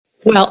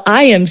Well,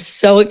 I am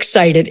so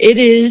excited. It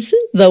is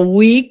the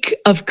week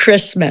of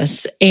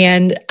Christmas,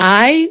 and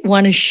I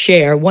want to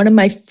share one of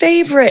my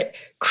favorite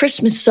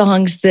Christmas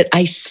songs that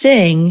I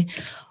sing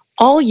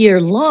all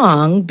year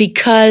long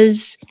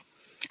because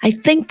I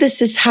think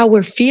this is how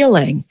we're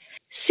feeling.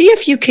 See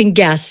if you can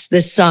guess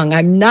this song.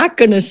 I'm not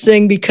going to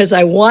sing because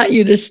I want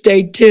you to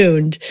stay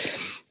tuned,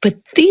 but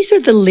these are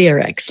the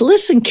lyrics.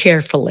 Listen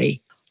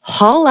carefully.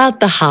 Haul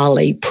out the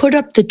holly, put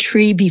up the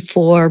tree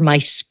before my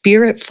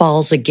spirit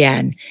falls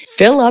again.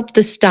 Fill up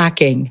the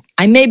stocking.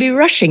 I may be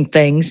rushing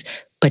things,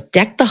 but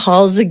deck the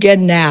halls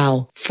again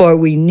now. For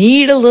we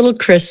need a little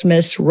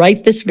Christmas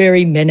right this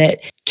very minute.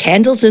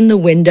 Candles in the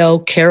window,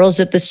 carols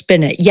at the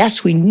spinet.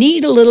 Yes, we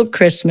need a little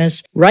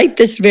Christmas right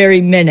this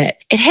very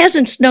minute. It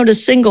hasn't snowed a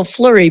single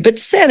flurry, but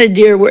Santa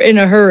dear, we're in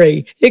a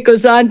hurry. It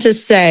goes on to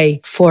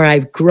say, for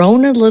I've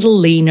grown a little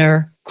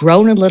leaner,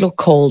 grown a little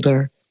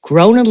colder,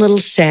 grown a little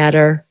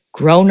sadder,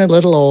 grown a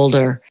little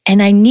older,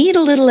 and I need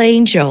a little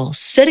angel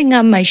sitting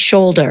on my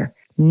shoulder.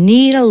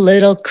 Need a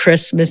little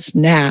Christmas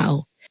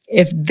now.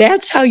 If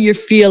that's how you're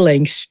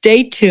feeling,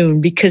 stay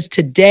tuned because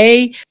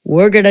today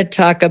we're going to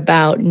talk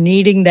about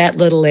needing that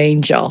little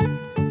angel.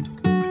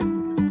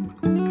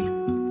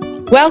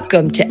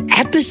 Welcome to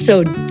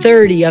episode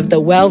 30 of the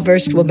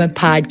Well-Versed Woman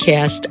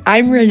podcast.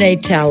 I'm Renee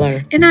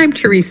Teller. And I'm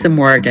Teresa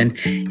Morgan.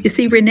 You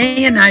see,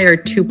 Renee and I are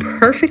two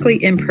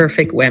perfectly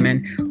imperfect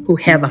women who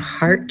have a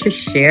heart to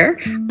share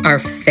our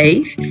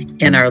faith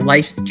and our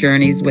life's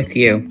journeys with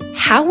you.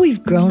 How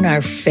we've grown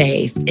our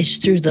faith is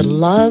through the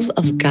love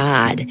of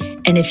God.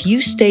 And if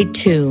you stay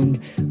tuned,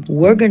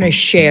 we're going to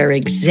share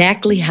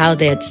exactly how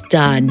that's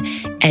done.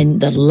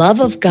 And the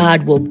love of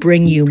God will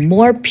bring you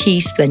more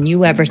peace than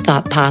you ever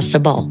thought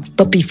possible.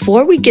 But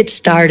before we get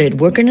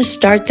started, we're going to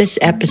start this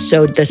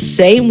episode the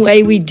same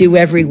way we do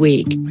every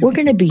week. We're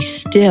going to be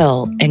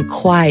still and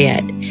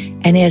quiet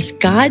and ask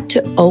God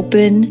to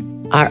open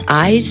our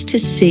eyes to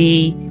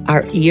see,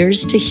 our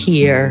ears to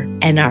hear,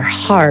 and our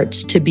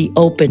hearts to be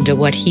open to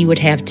what He would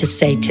have to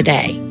say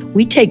today.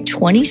 We take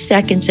 20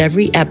 seconds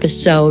every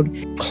episode,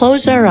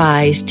 close our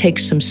eyes, take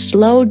some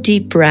slow,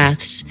 deep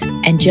breaths,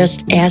 and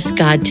just ask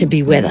God to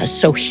be with us.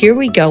 So here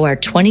we go. Our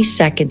 20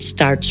 seconds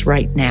starts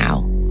right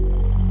now.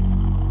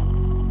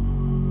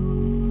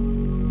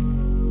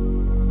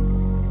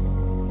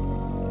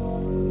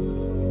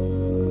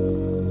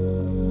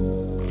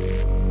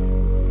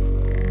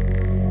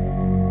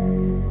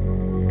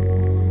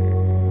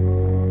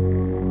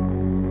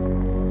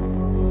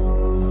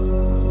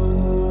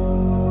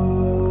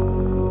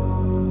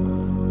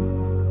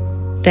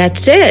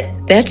 That's it.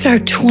 That's our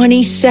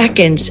 20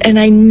 seconds. And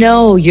I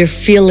know you're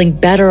feeling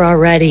better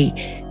already.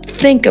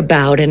 Think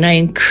about, and I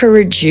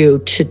encourage you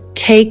to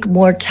take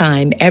more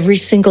time every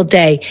single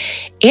day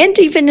and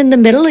even in the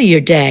middle of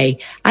your day.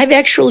 I've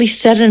actually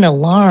set an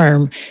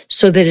alarm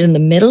so that in the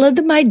middle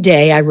of my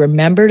day, I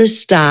remember to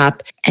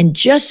stop and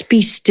just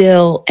be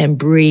still and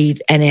breathe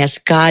and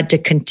ask God to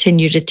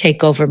continue to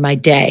take over my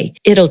day.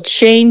 It'll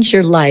change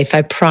your life,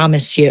 I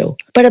promise you.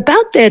 But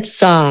about that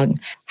song,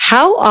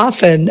 how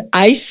often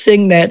I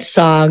sing that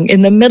song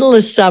in the middle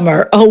of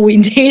summer. Oh, we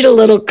need a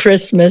little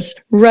Christmas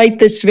right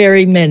this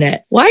very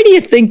minute. Why do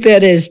you think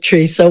that is,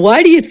 Teresa?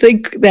 Why do you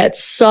think that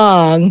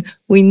song,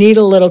 We Need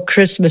a Little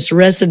Christmas,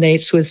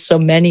 resonates with so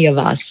many of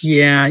us?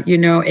 Yeah,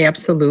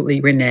 absolutely,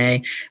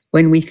 Renee.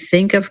 When we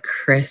think of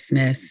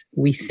Christmas,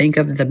 we think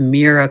of the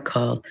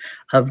miracle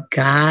of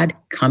God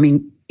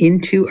coming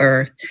into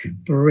earth,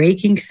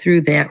 breaking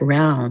through that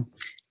realm,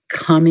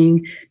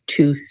 coming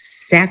to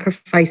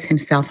sacrifice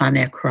Himself on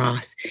that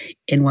cross.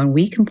 And when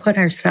we can put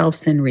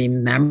ourselves in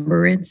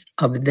remembrance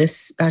of this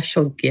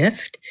special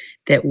gift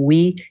that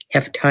we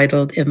have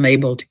titled and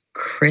labeled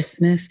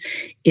Christmas,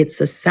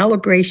 it's a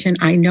celebration.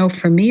 I know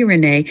for me,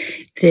 Renee,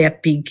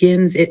 that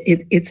begins,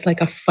 it's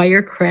like a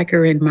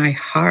firecracker in my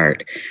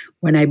heart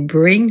when I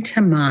bring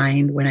to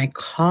mind, when I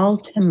call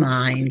to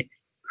mind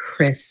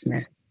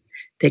Christmas,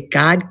 that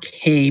God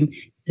came,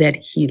 that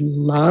He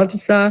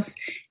loves us,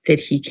 that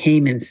He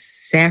came and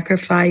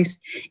sacrificed.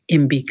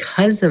 And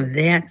because of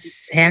that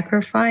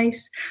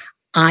sacrifice,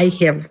 I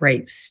have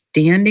right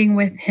standing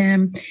with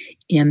Him.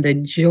 And the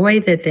joy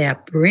that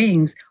that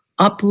brings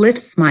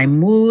uplifts my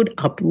mood,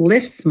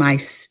 uplifts my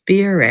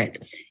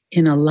spirit,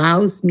 and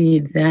allows me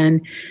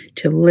then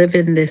to live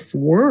in this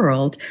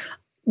world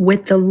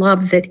with the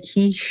love that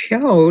He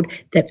showed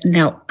that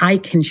now I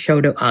can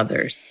show to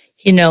others.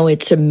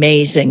 It's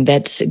amazing.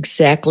 That's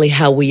exactly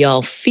how we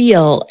all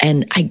feel.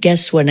 And I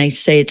guess when I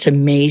say it's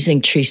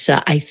amazing,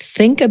 Teresa, I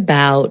think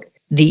about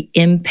the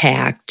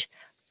impact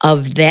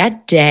of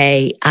that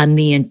day on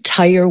the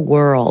entire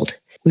world.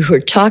 We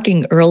were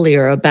talking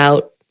earlier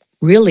about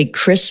really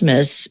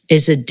Christmas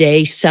is a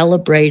day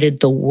celebrated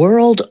the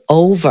world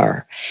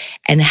over.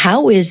 And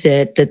how is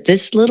it that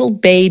this little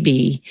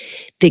baby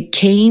that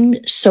came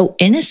so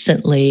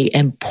innocently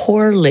and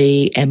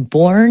poorly and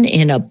born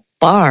in a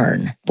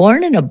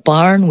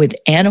barn with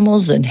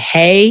animals and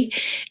hay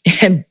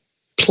and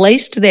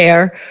placed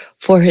there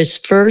for his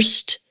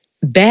first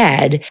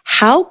bed,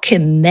 how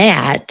can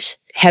that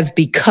have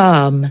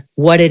become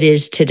what it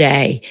is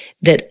today,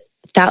 that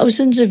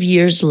thousands of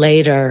years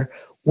later,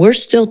 we're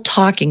still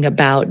talking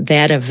about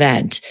that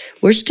event.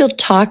 We're still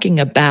talking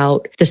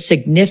about the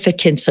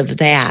significance of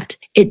that.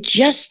 It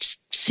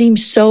just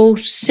seems so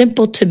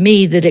simple to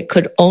me that it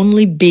could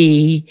only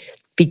be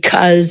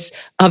because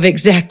of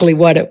exactly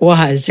what it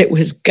was. It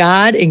was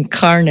God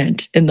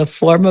incarnate in the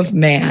form of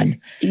man.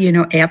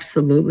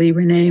 Absolutely,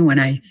 Renee. When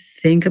I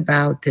think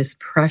about this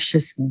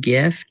precious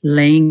gift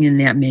laying in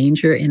that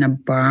manger in a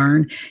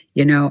barn,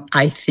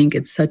 I think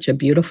it's such a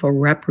beautiful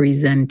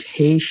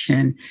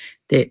representation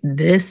that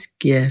this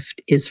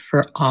gift is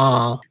for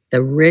all,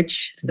 the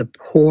rich, the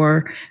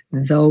poor,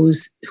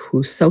 those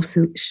who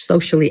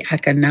socially,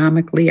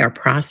 economically are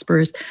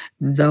prosperous,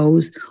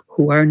 those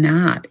who are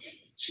not.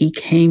 He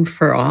came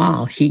for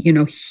all.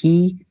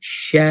 He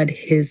shed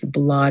his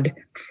blood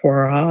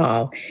for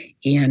all.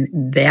 And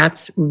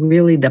that's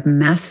really the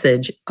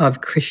message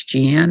of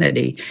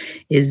Christianity,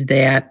 is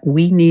that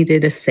we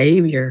needed a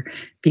savior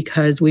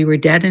because we were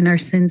dead in our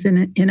sins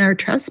and in our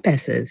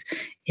trespasses.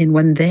 And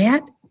when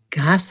that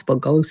gospel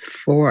goes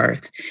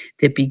forth,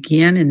 that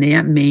began in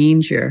that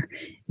manger,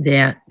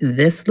 that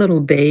this little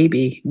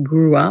baby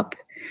grew up,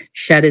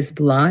 shed his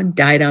blood,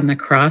 died on the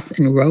cross,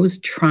 and rose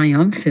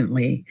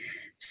triumphantly,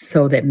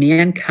 so that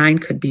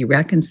mankind could be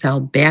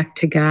reconciled back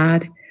to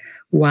God.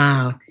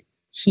 Wow,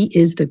 he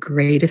is the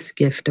greatest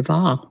gift of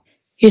all.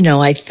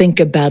 I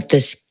think about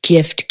this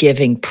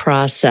gift-giving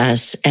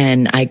process,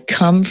 and I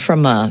come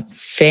from a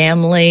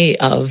family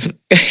of,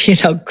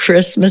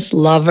 Christmas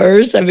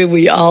lovers. I mean,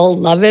 we all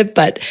love it,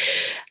 but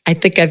I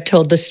think I've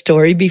told the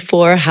story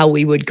before how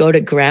we would go to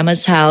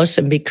Grandma's house,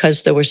 and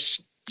because there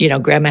was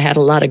Grandma had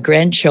a lot of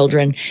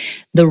grandchildren,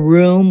 the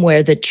room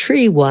where the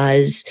tree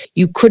was,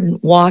 you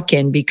couldn't walk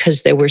in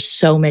because there were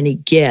so many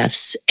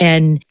gifts.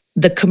 And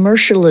the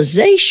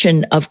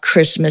commercialization of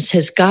Christmas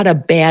has got a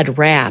bad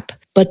rap.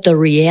 But the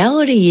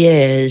reality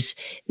is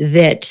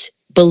that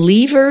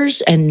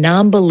believers and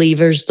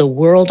non-believers the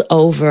world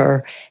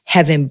over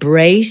have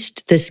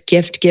embraced this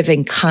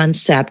gift-giving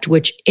concept,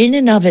 which in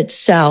and of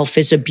itself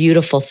is a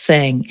beautiful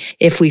thing.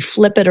 If we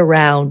flip it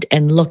around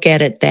and look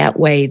at it that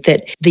way,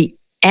 that the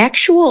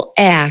actual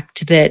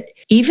act that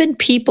even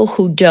people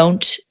who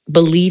don't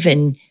believe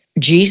in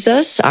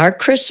Jesus, our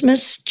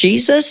Christmas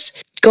Jesus,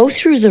 go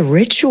through the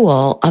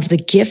ritual of the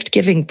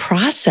gift-giving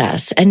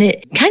process. And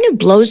it kind of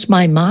blows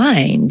my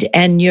mind.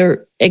 And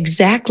you're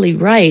exactly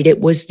right. It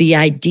was the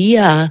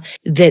idea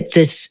that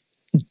this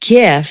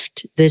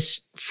gift, this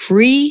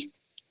free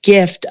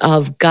gift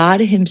of God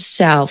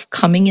himself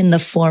coming in the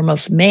form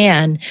of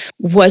man,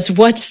 was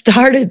what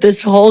started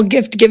this whole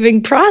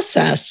gift-giving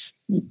process.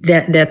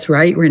 That's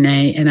right,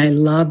 Renee. And I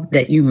love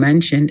that you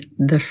mentioned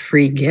the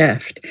free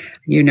gift.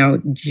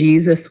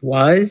 Jesus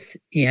was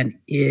and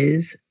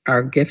is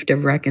our gift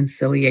of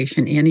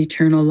reconciliation and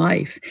eternal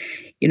life.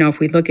 If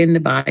we look in the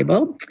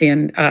Bible,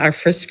 and our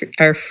first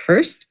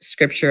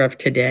scripture of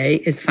today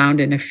is found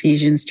in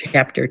Ephesians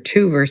chapter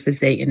 2,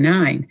 verses 8 and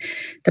 9.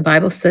 The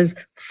Bible says,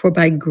 "For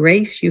by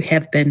grace you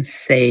have been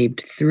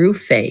saved through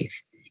faith,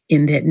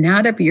 in that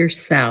not of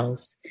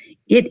yourselves.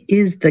 It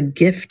is the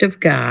gift of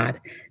God,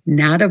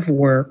 not of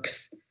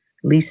works,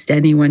 lest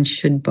anyone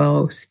should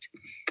boast."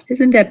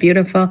 Isn't that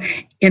beautiful?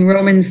 In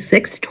Romans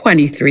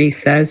 6:23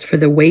 says, "For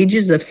the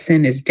wages of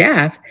sin is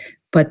death,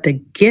 but the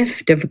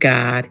gift of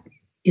God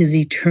is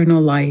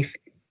eternal life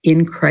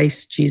in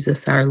Christ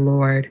Jesus our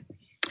Lord."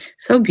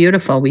 So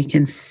beautiful. We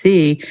can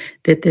see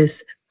that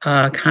this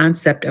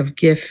concept of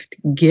gift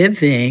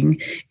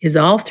giving is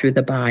all through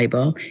the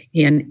Bible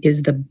and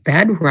is the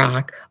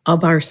bedrock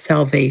of our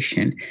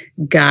salvation.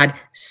 God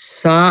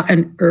saw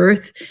an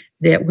earth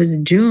that was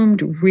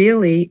doomed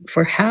really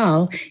for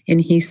hell,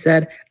 and he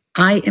said,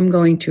 "I am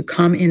going to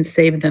come and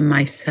save them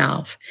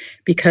myself,"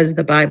 because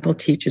the Bible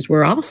teaches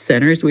we're all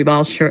sinners. We've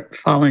all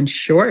fallen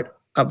short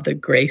of the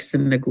grace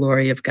and the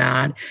glory of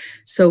God.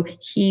 So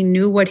he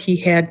knew what he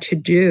had to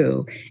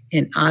do.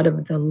 And out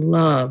of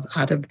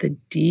the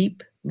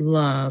deep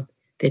love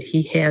that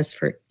he has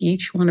for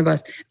each one of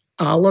us,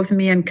 all of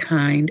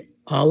mankind,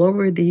 all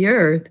over the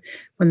earth,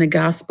 when the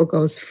gospel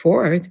goes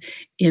forth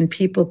and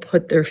people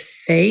put their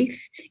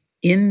faith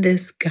in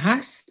this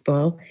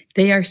gospel,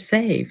 they are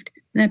saved.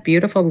 Isn't that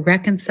beautiful?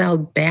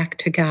 Reconciled back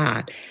to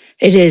God.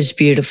 It is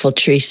beautiful,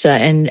 Teresa.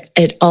 And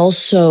it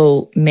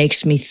also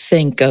makes me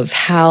think of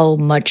how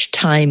much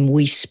time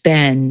we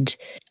spend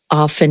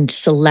often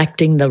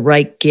selecting the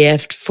right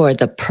gift for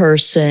the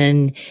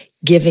person,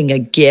 giving a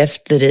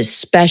gift that is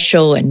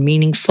special and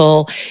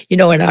meaningful.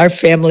 In our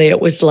family, it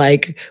was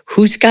like,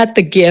 who's got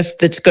the gift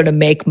that's going to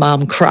make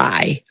mom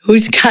cry?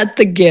 Who's got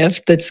the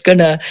gift that's going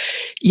to,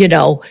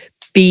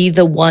 be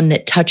the one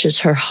that touches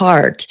her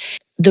heart?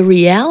 The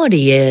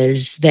reality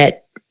is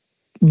that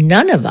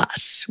none of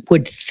us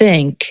would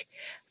think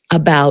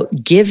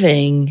about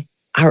giving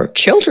our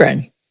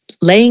children,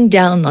 laying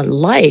down a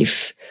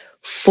life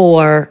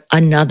for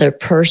another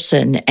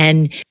person.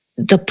 And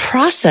the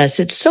process,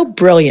 it's so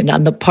brilliant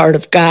on the part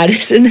of God,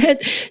 isn't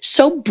it?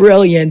 So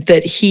brilliant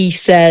that he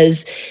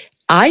says,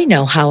 I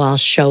know how I'll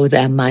show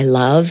them my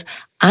love.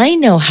 I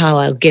know how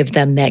I'll give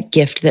them that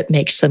gift that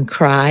makes them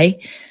cry.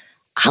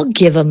 I'll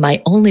give them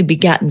my only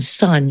begotten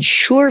son.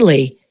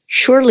 Surely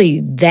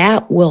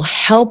that will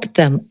help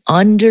them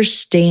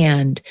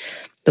understand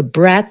the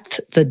breadth,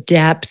 the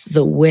depth,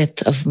 the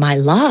width of my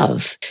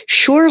love.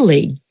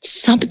 Surely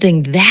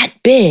something that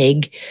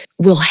big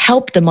will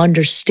help them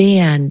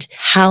understand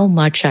how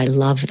much I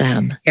love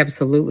them.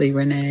 Absolutely,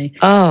 Renee.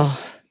 Oh,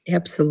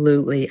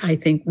 Absolutely. I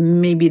think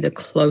maybe the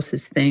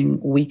closest thing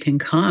we can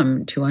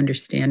come to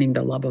understanding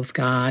the love of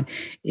God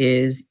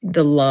is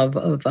the love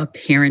of a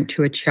parent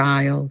to a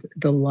child,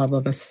 the love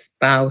of a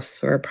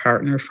spouse or a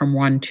partner from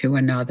one to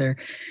another.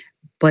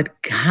 But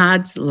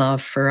God's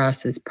love for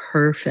us is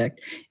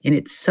perfect, and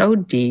it's so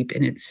deep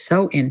and it's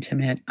so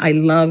intimate. I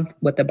love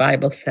what the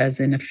Bible says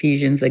in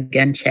Ephesians,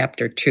 again,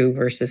 chapter 2,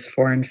 verses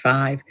 4 and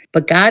 5.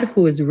 But God,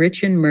 who is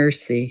rich in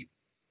mercy,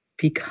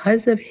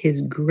 because of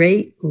his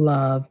great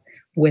love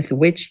with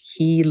which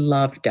he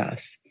loved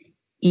us,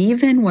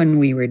 even when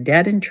we were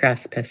dead in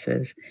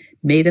trespasses,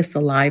 made us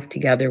alive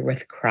together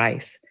with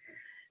Christ.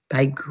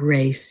 By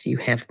grace you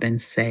have been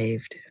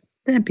saved.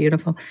 Isn't that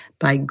beautiful?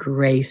 By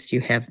grace you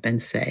have been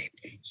saved.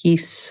 He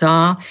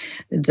saw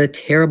the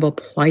terrible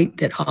plight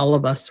that all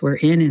of us were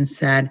in and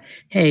said,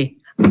 hey,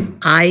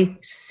 I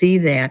see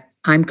that.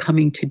 I'm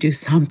coming to do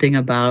something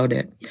about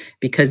it,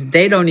 because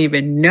they don't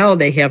even know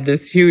they have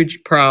this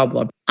huge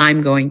problem.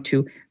 I'm going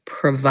to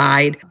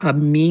provide a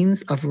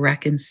means of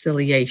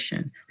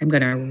reconciliation. I'm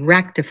going to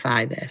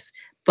rectify this,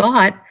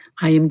 but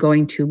I am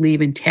going to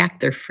leave intact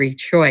their free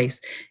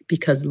choice,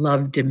 because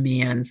love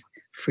demands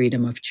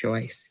freedom of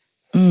choice.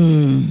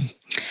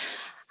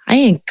 I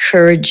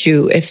encourage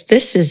you, if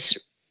this is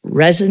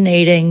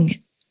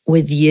resonating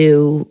with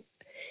you,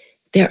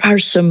 there are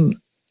some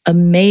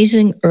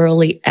amazing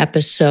early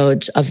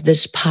episodes of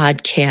this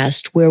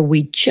podcast where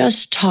we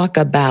just talk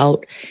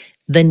about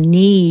the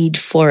need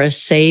for a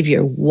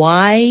savior.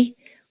 Why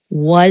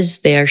was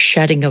there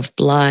shedding of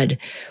blood?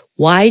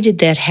 Why did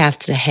that have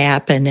to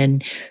happen?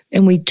 And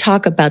we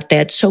talk about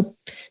that. So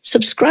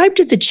subscribe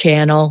to the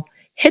channel,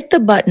 hit the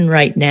button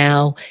right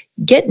now,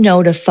 get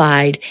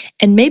notified,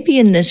 and maybe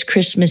in this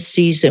Christmas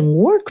season,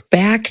 work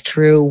back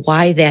through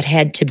why that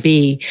had to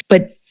be.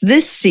 But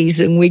this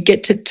season, we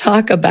get to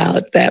talk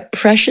about that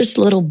precious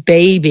little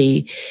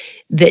baby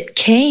that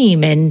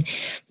came and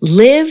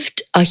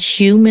lived a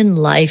human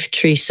life,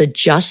 Teresa,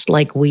 just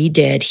like we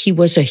did. He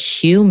was a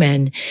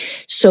human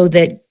so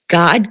that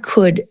God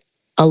could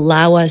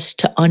allow us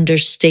to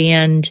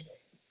understand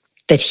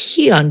that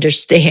he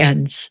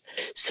understands,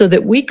 so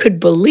that we could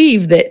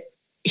believe that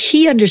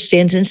he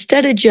understands,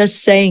 instead of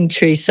just saying,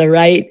 Teresa,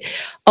 right?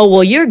 Oh,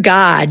 well, you're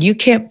God. You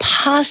can't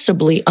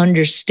possibly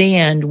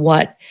understand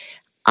what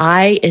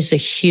I, as a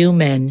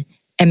human,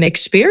 am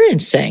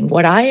experiencing,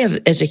 what I have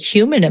as a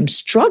human am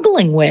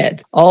struggling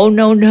with. Oh,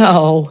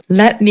 no.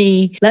 Let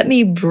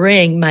me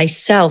bring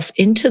myself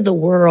into the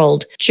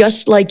world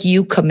just like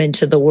you come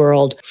into the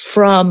world,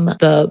 from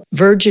the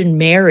Virgin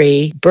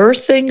Mary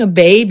birthing a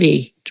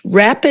baby.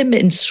 Wrap him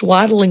in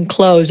swaddling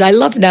clothes. I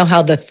love now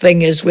how the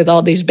thing is with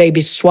all these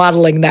babies,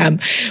 swaddling them.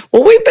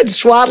 Well, we've been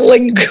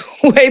swaddling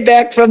way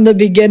back from the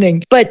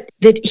beginning, but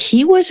that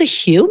he was a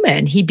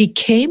human. He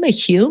became a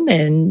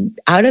human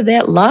out of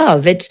that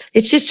love. It's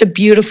just a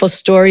beautiful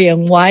story,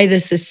 and why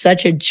this is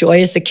such a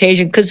joyous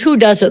occasion, because who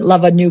doesn't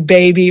love a new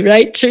baby,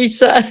 right,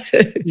 Teresa?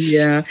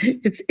 Yeah,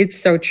 it's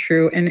so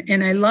true.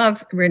 And I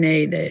love,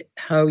 Renee, that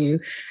how you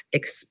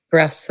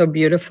express so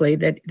beautifully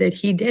that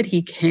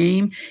he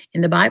came,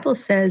 and the Bible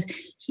says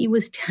he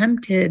was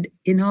tempted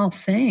in all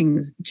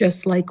things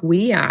just like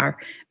we are,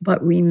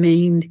 but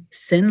remained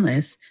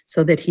sinless,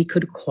 so that he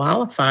could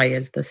qualify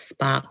as the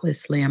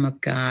spotless Lamb of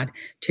God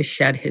to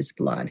shed his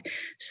blood.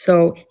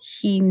 So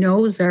he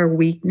knows our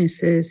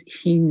weaknesses,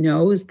 he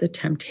knows the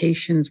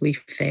temptations we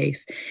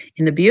face.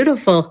 And the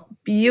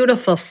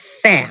beautiful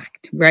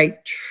fact,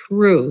 right,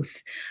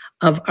 truth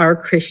of our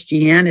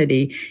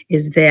Christianity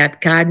is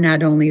that God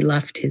not only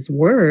left his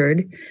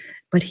word,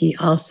 but he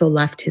also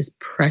left his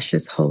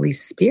precious Holy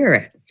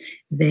Spirit.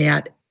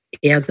 That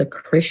as a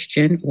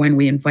Christian, when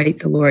we invite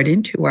the Lord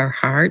into our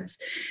hearts,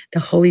 the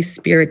Holy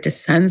Spirit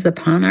descends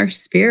upon our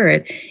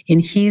spirit, and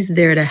he's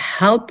there to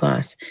help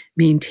us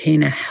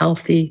maintain a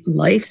healthy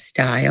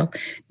lifestyle,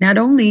 not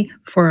only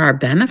for our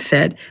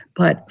benefit,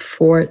 but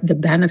for the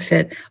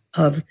benefit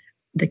of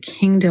the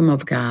kingdom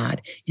of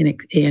God,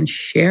 and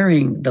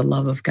sharing the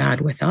love of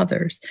God with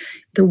others.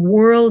 The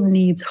world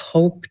needs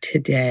hope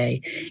today,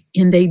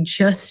 and they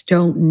just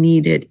don't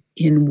need it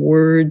in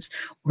words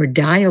or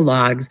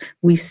dialogues.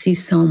 We see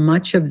so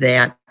much of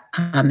that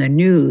on the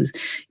news.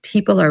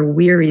 People are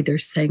weary. They're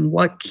saying,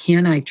 what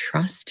can I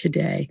trust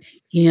today?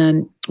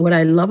 And what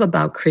I love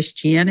about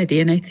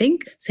Christianity, and I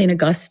think St.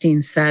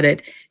 Augustine said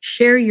it,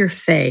 share your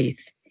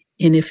faith,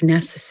 and if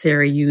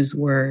necessary, use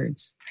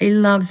words. I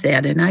love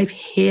that. And I've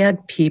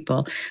had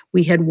people,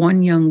 we had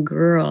one young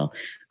girl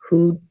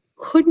who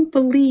couldn't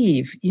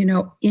believe,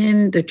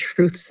 in the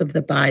truths of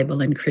the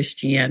Bible and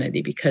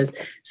Christianity, because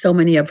so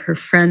many of her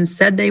friends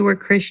said they were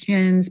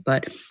Christians,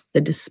 but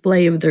the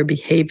display of their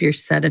behavior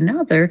said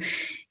another.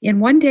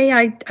 And one day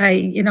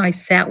I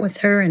sat with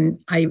her and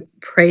I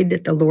prayed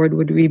that the Lord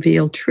would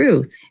reveal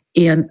truth.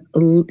 And,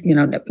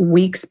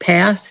 weeks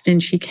passed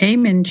and she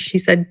came and she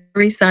said,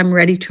 Teresa, I'm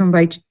ready to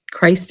invite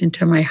Christ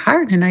into my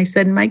heart. And I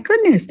said, my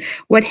goodness,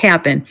 what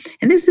happened?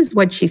 And this is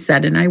what she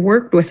said. And I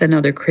worked with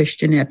another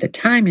Christian at the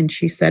time. And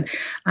she said,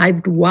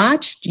 I've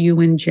watched you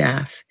and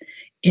Jeff,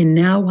 and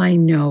now I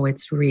know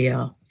it's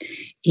real.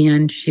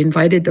 And she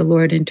invited the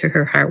Lord into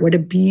her heart. What a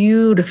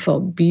beautiful,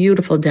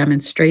 beautiful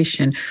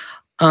demonstration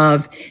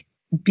of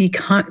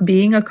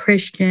being a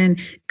Christian,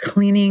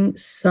 cleaning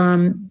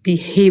some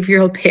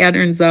behavioral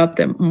patterns up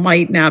that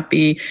might not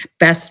be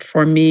best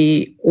for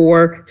me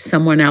or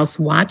someone else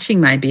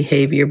watching my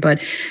behavior.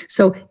 But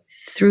so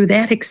through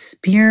that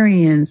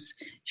experience,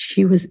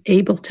 she was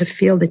able to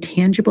feel the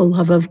tangible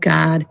love of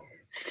God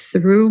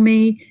through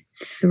me,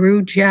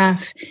 through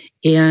Jeff,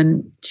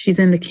 and she's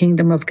in the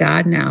kingdom of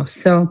God now.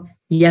 So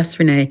yes,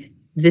 Renee,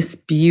 this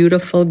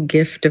beautiful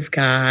gift of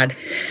God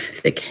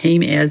that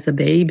came as a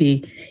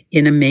baby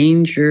in a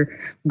manger,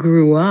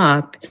 grew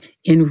up,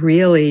 and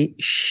really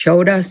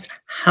showed us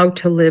how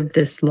to live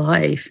this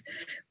life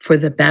for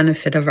the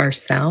benefit of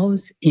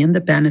ourselves and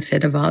the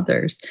benefit of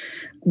others.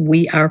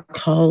 We are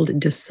called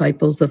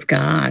disciples of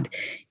God.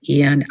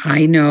 And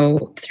I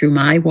know through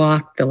my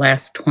walk the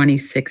last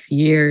 26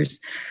 years,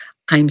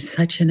 I'm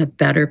such in a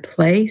better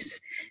place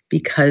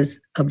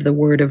because of the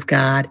Word of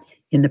God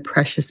in the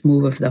precious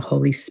move of the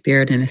Holy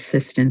Spirit and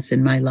assistance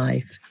in my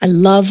life. I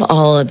love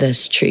all of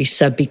this,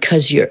 Teresa,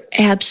 because you're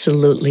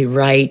absolutely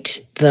right.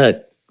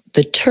 The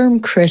term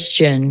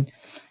Christian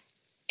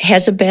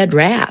has a bad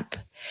rap.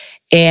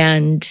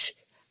 And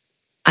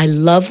I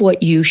love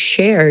what you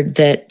shared,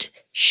 that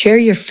share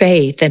your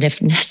faith and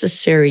if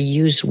necessary,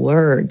 use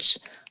words.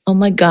 Oh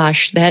my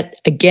gosh, that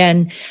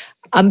again,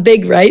 I'm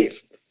big, right?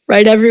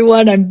 Right,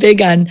 everyone? I'm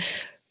big on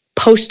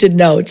Post-it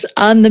notes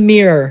on the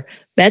mirror.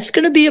 That's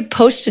going to be a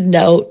Post-it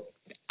note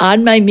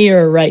on my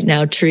mirror right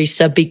now,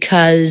 Teresa,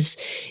 because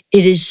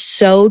it is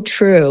so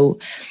true.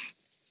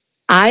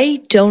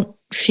 I don't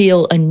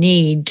feel a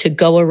need to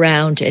go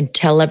around and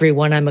tell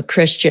everyone I'm a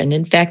Christian.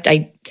 In fact,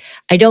 I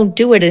don't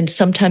do it, and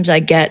sometimes I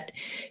get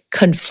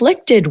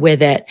conflicted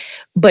with it.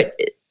 But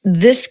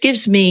this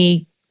gives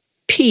me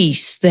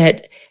peace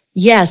that,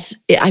 yes,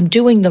 I'm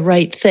doing the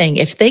right thing.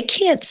 If they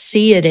can't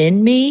see it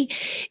in me,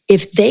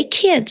 if they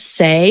can't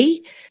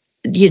say,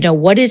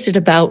 what is it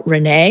about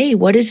Renee?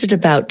 What is it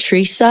about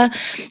Teresa?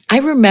 I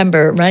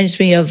remember, it reminds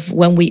me of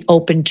when we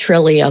opened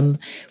Trillium,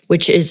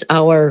 which is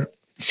our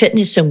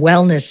fitness and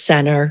wellness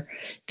center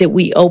that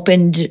we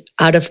opened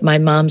out of my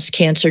mom's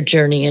cancer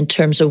journey in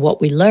terms of what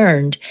we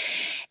learned.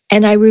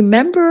 And I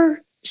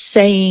remember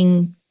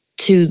saying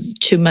to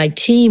my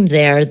team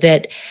there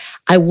that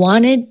I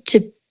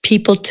wanted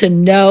people to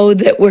know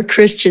that we're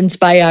Christians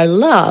by our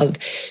love.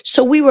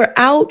 So we were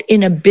out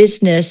in a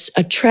business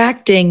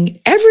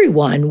attracting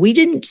everyone. We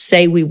didn't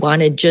say we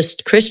wanted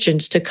just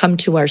Christians to come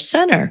to our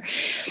center,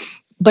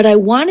 but I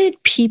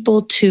wanted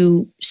people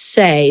to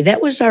say,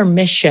 that was our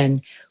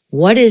mission.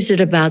 What is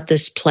it about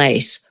this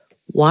place?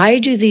 Why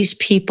do these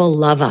people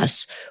love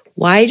us?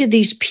 Why do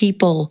these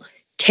people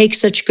take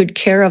such good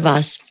care of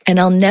us? And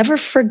I'll never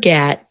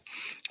forget,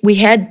 we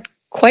had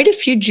quite a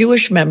few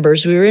Jewish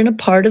members. We were in a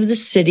part of the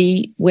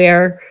city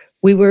where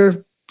we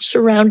were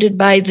surrounded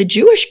by the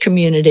Jewish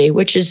community,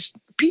 which is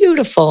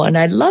beautiful, and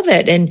I love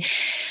it. And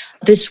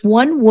this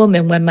one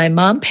woman, when my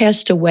mom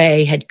passed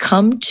away, had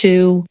come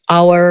to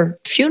our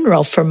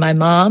funeral for my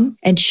mom,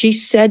 and she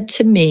said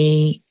to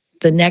me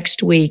the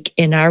next week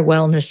in our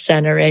wellness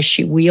center, as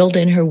she wheeled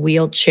in her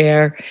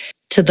wheelchair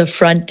to the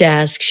front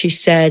desk, she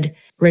said,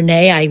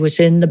 Renee, I was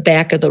in the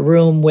back of the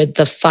room with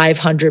the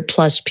 500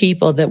 plus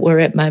people that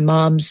were at my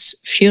mom's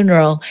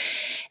funeral.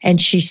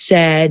 And she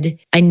said,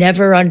 I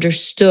never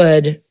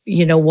understood,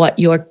 what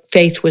your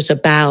faith was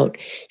about.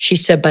 She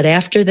said, but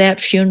after that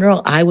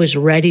funeral, I was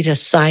ready to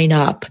sign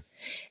up.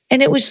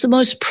 And it was the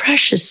most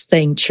precious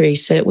thing,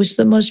 Teresa. It was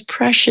the most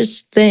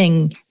precious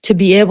thing to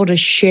be able to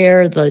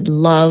share the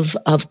love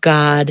of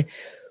God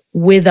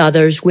with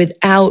others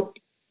without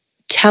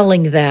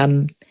telling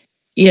them,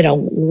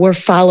 we're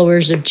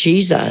followers of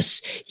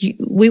Jesus.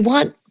 We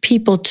want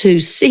people to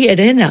see it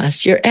in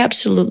us. You're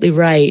absolutely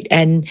right.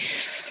 And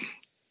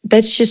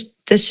that's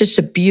just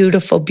a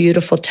beautiful,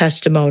 beautiful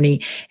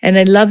testimony. And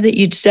I love that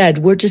you'd said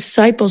we're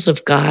disciples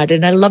of God.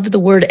 And I love the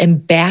word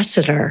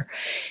ambassador.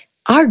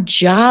 Our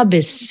job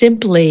is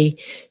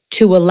simply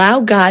to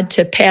allow God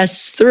to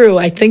pass through.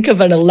 I think of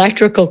an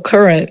electrical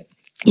current,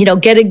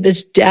 getting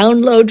this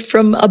download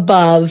from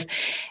above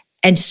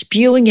and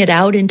spewing it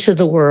out into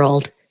the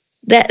world.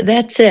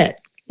 That's it.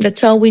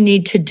 That's all we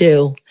need to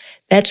do.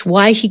 That's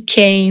why he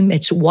came.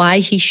 It's why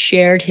he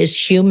shared his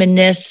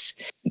humanness,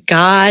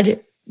 God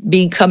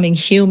becoming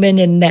human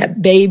in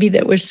that baby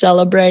that we're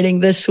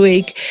celebrating this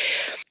week,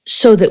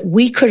 so that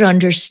we could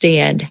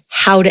understand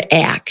how to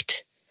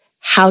act,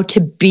 how to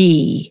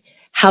be,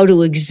 how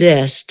to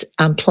exist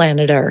on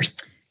planet Earth.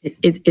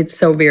 It's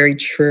so very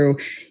true,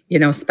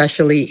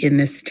 especially in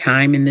this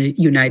time in the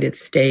United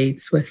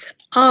States with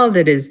all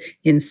that is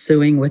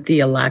ensuing with the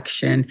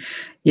election.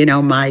 You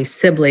know, my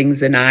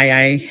siblings and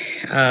I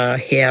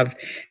have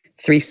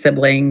 3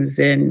 siblings,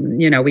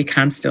 and, you know, we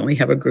constantly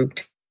have a group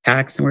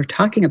text and we're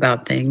talking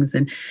about things.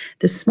 And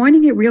this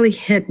morning it really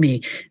hit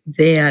me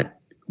that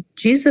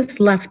Jesus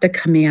left a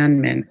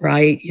commandment,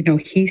 right? You know,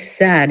 he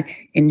said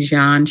in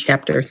John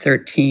chapter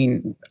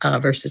 13,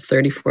 verses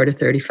 34 to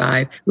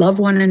 35, love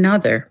one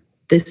another.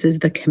 This is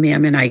the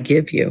commandment I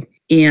give you.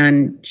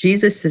 And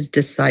Jesus's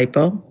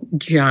disciple,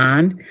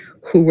 John,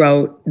 who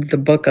wrote the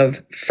book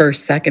of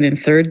 1st, 2nd, and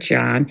 3rd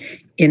John,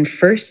 in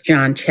 1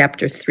 John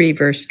chapter 3,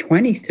 verse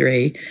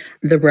 23,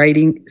 the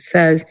writing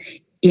says,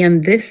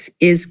 and this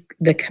is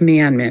the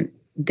commandment,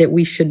 that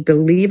we should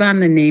believe on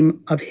the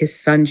name of his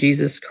Son,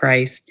 Jesus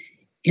Christ,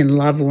 and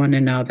love one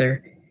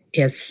another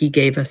as he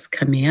gave us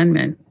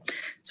commandment.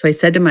 So I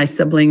said to my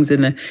siblings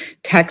in the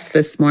text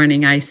this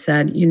morning, I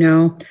said, you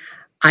know,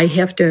 I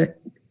have to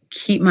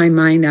keep my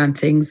mind on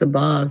things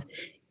above.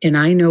 And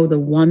I know the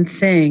one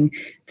thing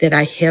that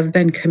I have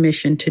been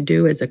commissioned to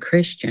do as a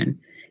Christian,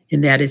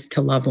 and that is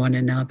to love one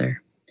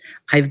another.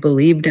 I've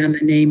believed on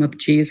the name of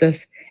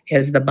Jesus,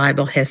 as the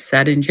Bible has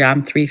said in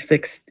John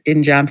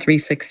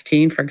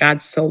 3:16, for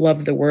God so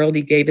loved the world,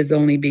 he gave his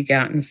only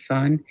begotten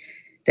Son,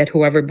 that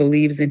whoever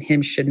believes in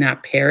him should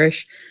not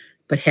perish,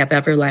 but have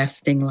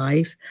everlasting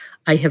life.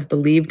 I have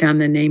believed on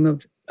the name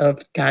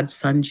of God's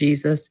Son,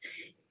 Jesus.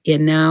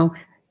 And now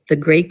the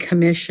Great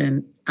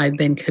Commission, I've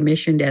been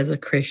commissioned as a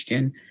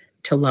Christian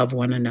to love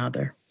one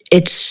another.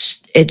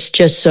 It's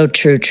just so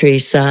true,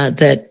 Teresa,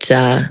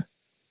 that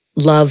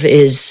love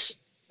is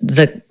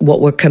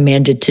what we're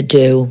commanded to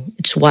do.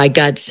 It's why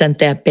God sent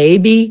that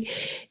baby.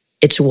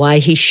 It's why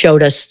he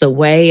showed us the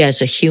way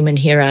as a human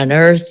here on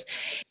earth.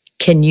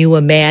 Can you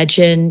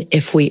imagine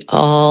if we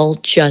all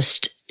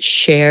just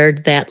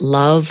shared that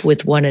love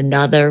with one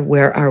another,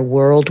 where our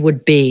world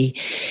would be?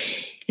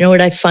 You know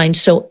what I find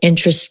so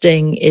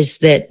interesting is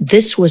that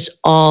this was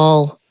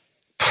all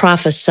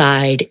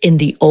prophesied in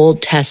the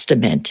Old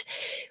Testament.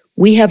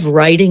 We have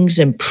writings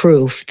and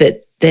proof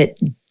that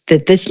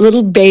this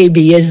little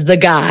baby is the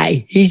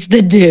guy. He's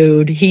the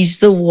dude. He's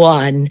the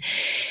one.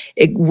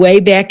 Way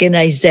back in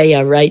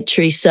Isaiah, right,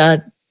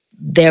 Teresa?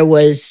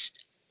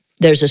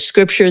 There's a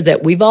scripture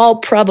that we've all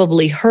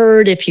probably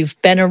heard if you've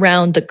been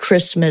around the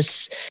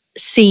Christmas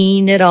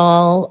scene at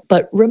all.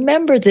 But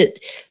remember that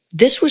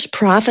this was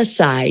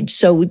prophesied.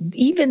 So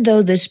even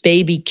though this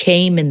baby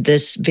came in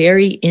this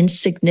very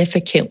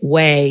insignificant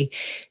way,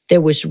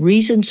 there was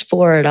reasons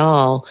for it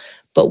all.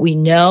 But we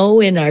know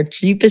in our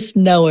deepest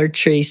knower,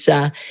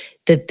 Teresa,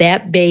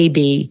 that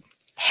baby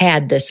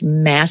had this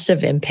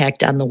massive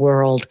impact on the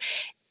world.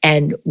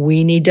 And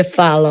we need to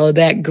follow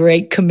that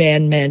great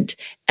commandment,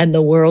 and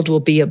the world will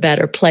be a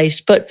better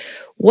place. But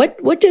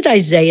what did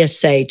Isaiah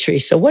say,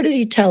 Teresa? What did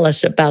he tell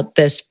us about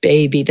this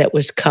baby that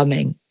was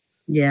coming?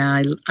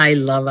 Yeah, I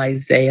love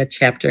Isaiah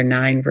chapter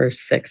 9, verse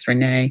 6,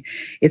 Renee.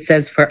 It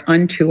says, for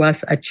unto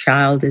us a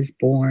child is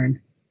born,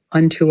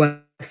 unto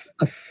us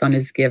a son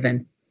is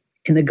given,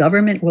 and the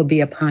government will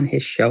be upon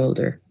his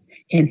shoulder,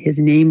 and his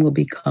name will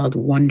be called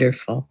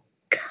Wonderful,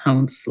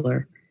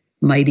 Counselor,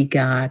 Mighty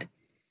God,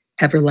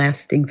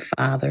 Everlasting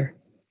Father,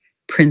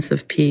 Prince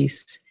of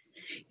Peace.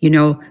 You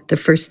know, the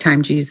first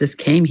time Jesus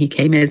came, he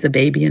came as a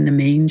baby in the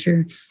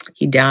manger.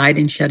 He died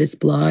and shed his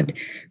blood,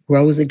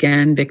 rose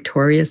again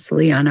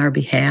victoriously on our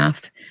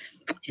behalf.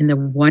 And the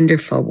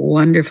wonderful,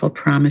 wonderful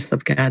promise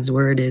of God's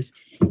word is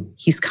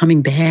he's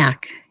coming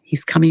back.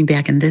 He's coming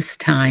back, and this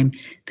time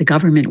the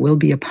government will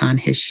be upon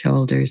his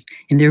shoulders,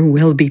 and there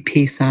will be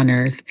peace on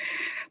earth.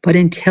 But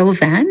until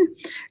then,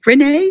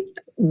 Renee,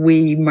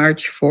 we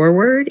march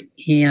forward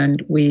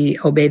and we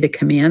obey the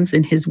commands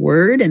in his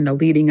word and the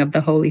leading of the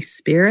Holy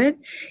Spirit,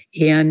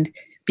 and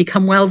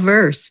become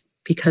well-versed,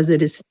 because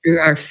it is through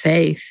our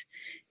faith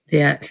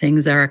that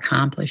things are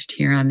accomplished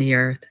here on the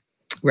earth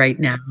right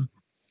now.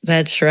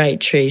 That's right,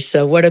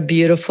 Teresa. What a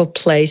beautiful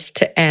place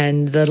to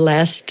end. The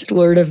last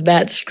word of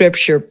that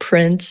scripture,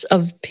 Prince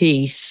of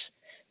Peace.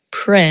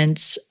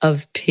 Prince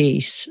of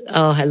Peace.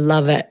 Oh, I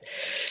love it.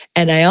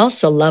 And I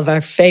also love our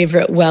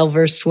favorite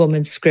well-versed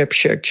woman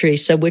scripture,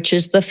 Teresa, which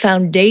is the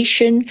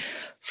foundation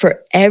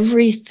for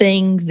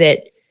everything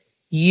that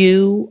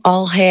you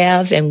all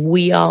have and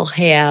we all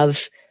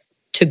have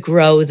to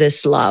grow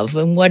this love.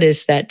 And what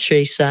is that,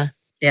 Teresa?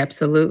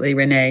 Absolutely,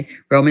 Renee.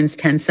 Romans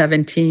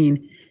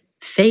 10:17.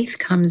 Faith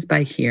comes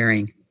by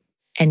hearing.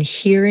 And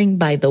hearing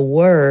by the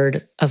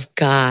word of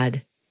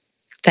God.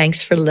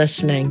 Thanks for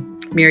listening.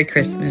 Merry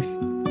Christmas.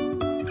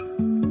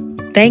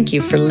 Thank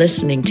you for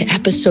listening to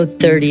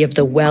episode 30 of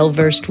the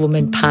Well-Versed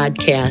Woman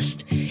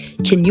podcast.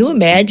 Can you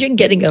imagine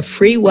getting a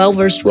free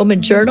Well-Versed Woman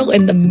journal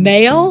in the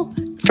mail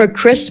for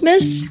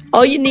Christmas?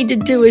 All you need to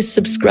do is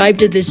subscribe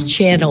to this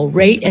channel,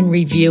 rate and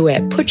review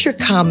it, put your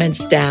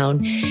comments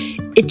down.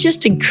 it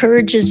just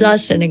encourages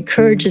us and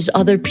encourages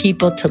other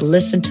people to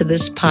listen to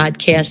this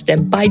podcast.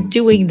 And by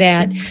doing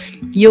that,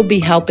 you'll be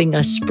helping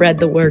us spread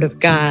the word of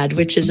God,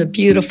 which is a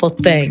beautiful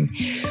thing.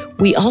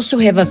 We also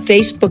have a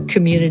Facebook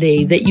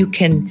community that you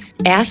can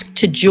ask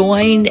to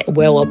join.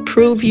 We'll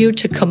approve you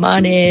to come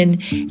on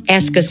in,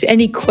 ask us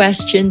any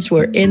questions.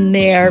 We're in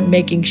there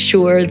making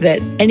sure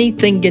that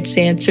anything gets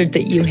answered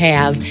that you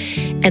have.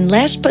 And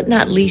last but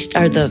not least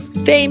are the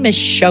famous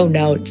show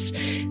notes.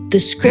 The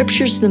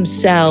scriptures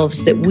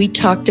themselves that we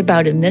talked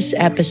about in this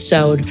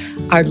episode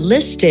are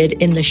listed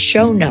in the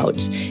show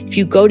notes. If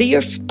you go to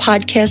your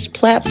podcast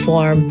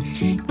platform,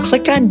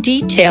 click on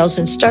details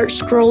and start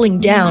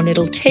scrolling down,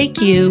 it'll take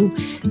you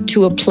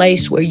to a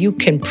place where you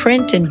can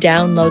print and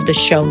download the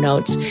show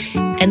notes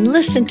and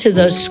listen to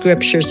those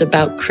scriptures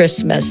about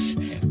Christmas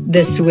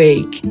this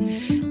week.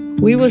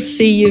 We will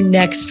see you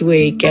next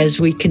week as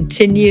we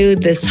continue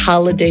this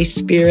holiday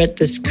spirit,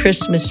 this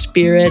Christmas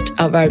spirit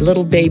of our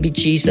little baby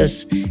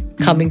Jesus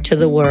coming to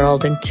the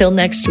world. Until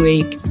next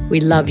week, we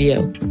love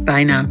you.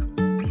 Bye now.